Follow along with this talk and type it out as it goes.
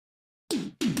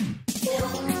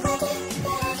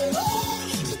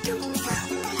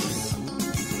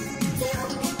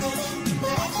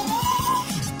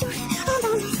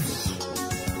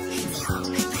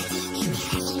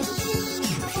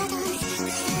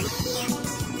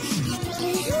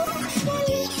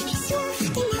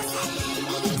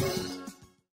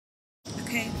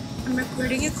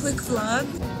Starting a quick vlog.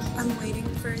 I'm waiting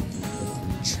for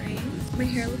the train. My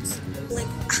hair looks like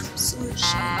absolute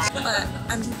shit, but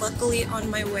I'm luckily on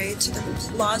my way to the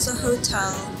Plaza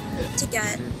Hotel to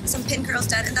get some Pincurls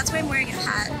done, and that's why I'm wearing a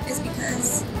hat, is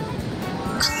because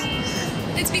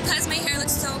it's because my hair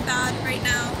looks so bad right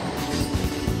now.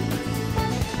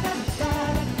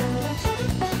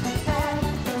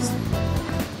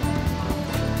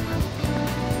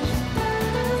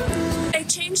 I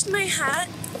changed my hat.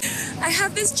 I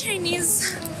have this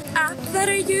Chinese app that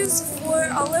I use for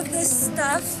all of this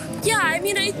stuff. Yeah, I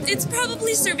mean, it's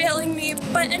probably surveilling me,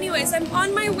 but anyways, I'm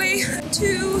on my way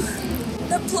to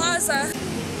the plaza.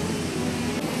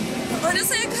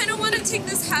 Honestly, I kind of want to take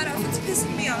this hat off. It's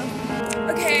pissing me off.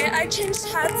 Okay, I changed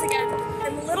hats again.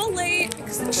 I'm a little late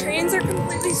because the trains are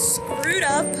completely screwed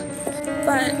up,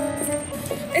 but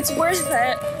it's worth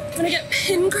it. I'm gonna get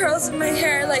pin curls in my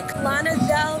hair like Lana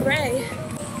Del Rey.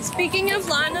 Speaking of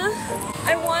Lana,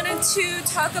 I wanted to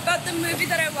talk about the movie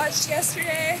that I watched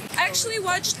yesterday. I actually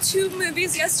watched 2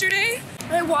 movies yesterday.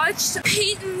 I watched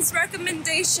Peyton's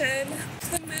recommendation,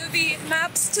 the movie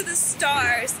Maps to the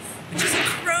Stars, which is a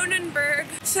Cronenberg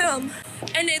film,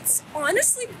 and it's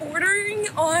honestly bordering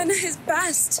on his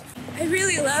best. I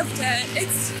really loved it.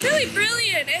 It's really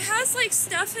brilliant. It has like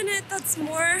stuff in it that's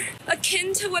more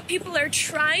akin to what people are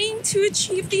trying to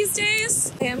achieve these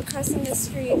days. I am crossing the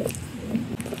street.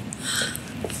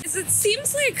 It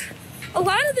seems like a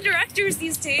lot of the directors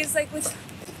these days, like with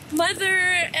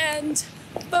Mother and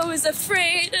Beau is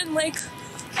Afraid and like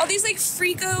all these like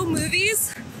freako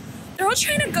movies, they're all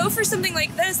trying to go for something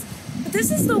like this. But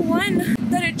this is the one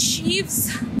that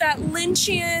achieves that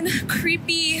Lynchian,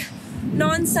 creepy,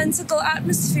 nonsensical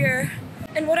atmosphere.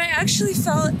 And what I actually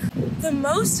felt the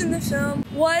most in the film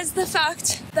was the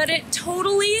fact that it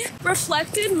totally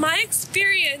reflected my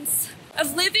experience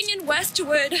of living in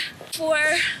Westwood for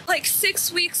like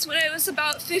 6 weeks when I was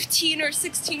about 15 or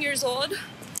 16 years old.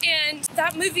 And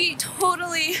that movie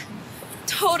totally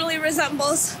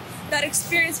resembles that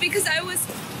experience, because I was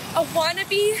a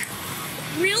wannabe,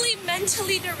 really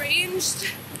mentally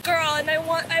deranged girl, and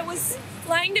I was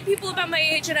lying to people about my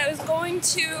age, and I was going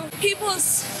to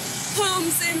people's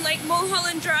homes in like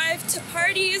Mulholland Drive to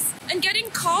parties and getting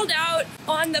called out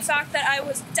on the fact that I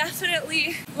was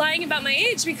definitely lying about my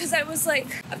age, because I was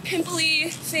like a pimply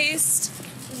faced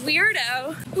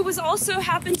weirdo who was also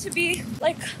happened to be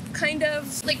like kind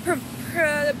of like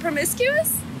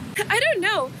promiscuous. I don't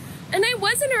know. And I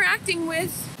was interacting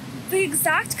with the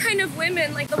exact kind of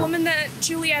women, like the woman that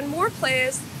Julianne Moore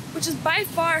plays, which is by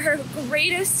far her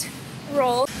greatest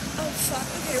role. Oh fuck,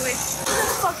 okay wait, where the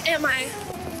fuck am I?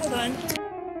 Hold on.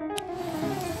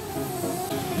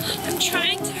 I'm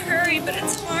trying to hurry, but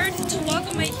it's hard to walk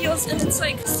on my heels, and it's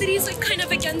like, the city's like kind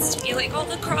of against me, like all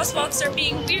the crosswalks are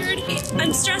being weird.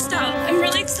 I'm stressed out. I'm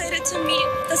really excited to meet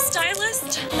the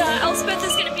stylist that Elspeth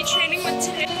is gonna be training with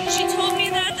today. She told me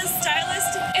that the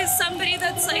stylist is somebody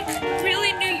that's like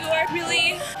really New York,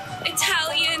 really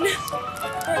Italian,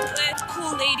 Brooklyn,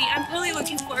 cool lady. I'm really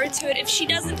looking forward to it if she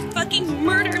doesn't fucking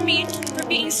murder me for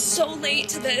being so late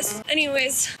to this.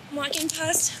 Anyways, I'm walking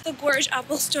past the Gorge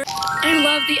Apple Store. I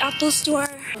love the Apple Store.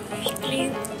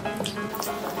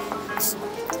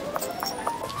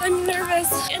 I'm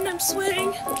nervous and I'm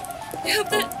sweating. I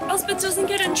hope that Elspeth doesn't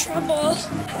get in trouble.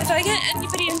 If I get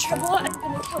anybody in trouble, I'm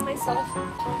gonna kill myself.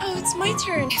 Oh, it's my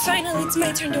turn. Finally, it's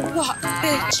my turn to walk,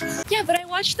 bitch. Yeah, but I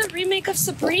watched the remake of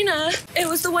Sabrina. It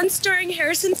was the one starring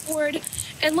Harrison Ford.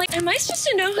 And like, am I supposed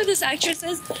to know who this actress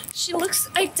is? She looks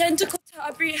identical to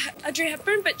Audrey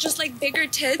Hepburn, but just like bigger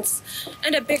tits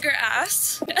and a bigger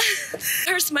ass.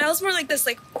 Her smile's more like this,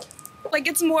 like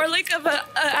it's more like of a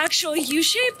actual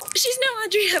U-shape. She's no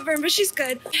Audrey Hepburn, but she's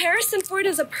good. Harrison Ford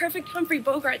is a perfect Humphrey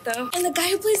Bogart, though. And the guy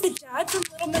who plays the dad from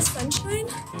Little Miss Sunshine?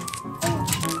 Oh,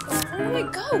 where do I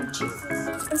go?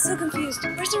 Jesus. I'm so confused.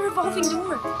 Where's the revolving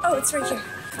door? Oh, it's right here.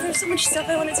 There's so much stuff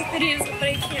I want to take videos of, but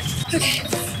I can't. Okay.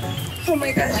 Oh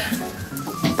my god.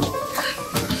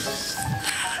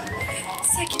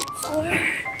 Second floor.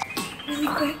 Really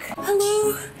quick.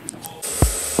 Hello?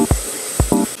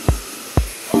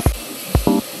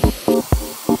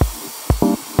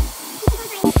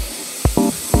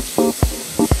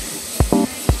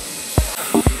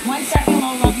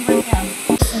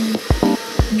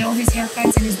 His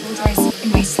haircuts and his blow dries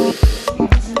in my sleep.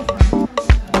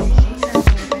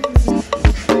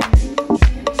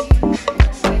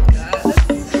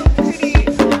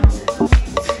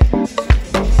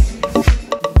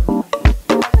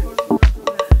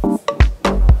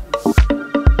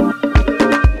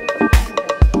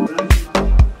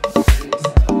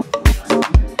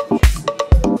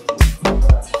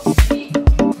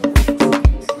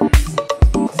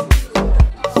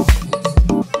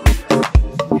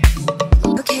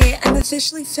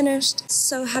 officially finished.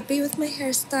 So happy with my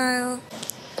hairstyle.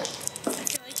 I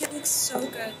feel like it looks so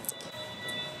good.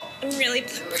 I'm really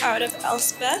proud of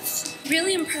Elspeth.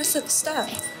 Really impressive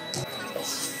stuff.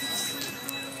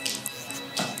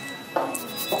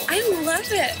 I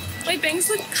love it. My bangs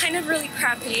look kind of really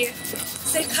crappy.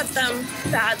 I cut them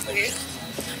badly,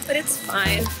 but it's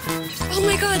fine. Oh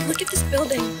my god, look at this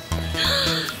building.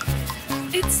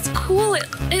 It's cool.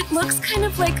 It looks kind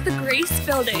of like the Grace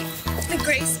Building. The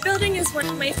Grace Building is one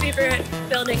of my favorite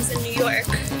buildings in New York.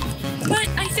 But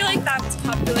I feel like that was a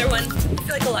popular one. I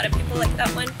feel like a lot of people like that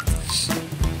one.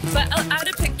 But I'll add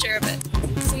a picture of it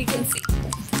so you can see.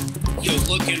 You're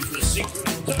looking for secret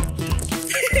intelligence.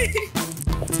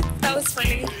 That was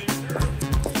funny.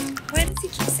 Why does he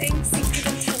keep saying secret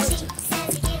intelligence?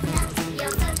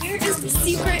 Where is the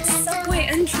secret subway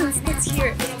entrance that's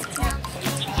here?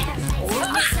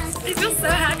 I feel so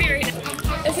happy right now.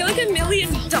 I feel like $1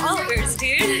 million,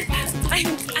 dude.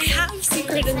 I have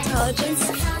secret intelligence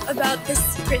about the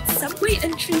secret subway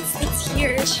entrance that's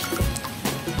here.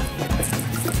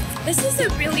 This is a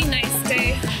really nice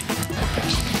day.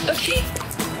 Okay,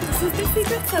 this is the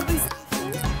secret subway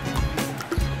station.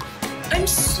 I'm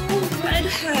so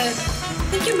redhead. I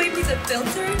think it might be the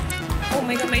filter. Oh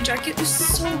my god, my jacket is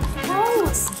so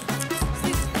gross. There's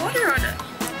like water on it.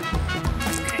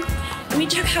 Okay, let me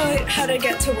check how to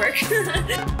get to work.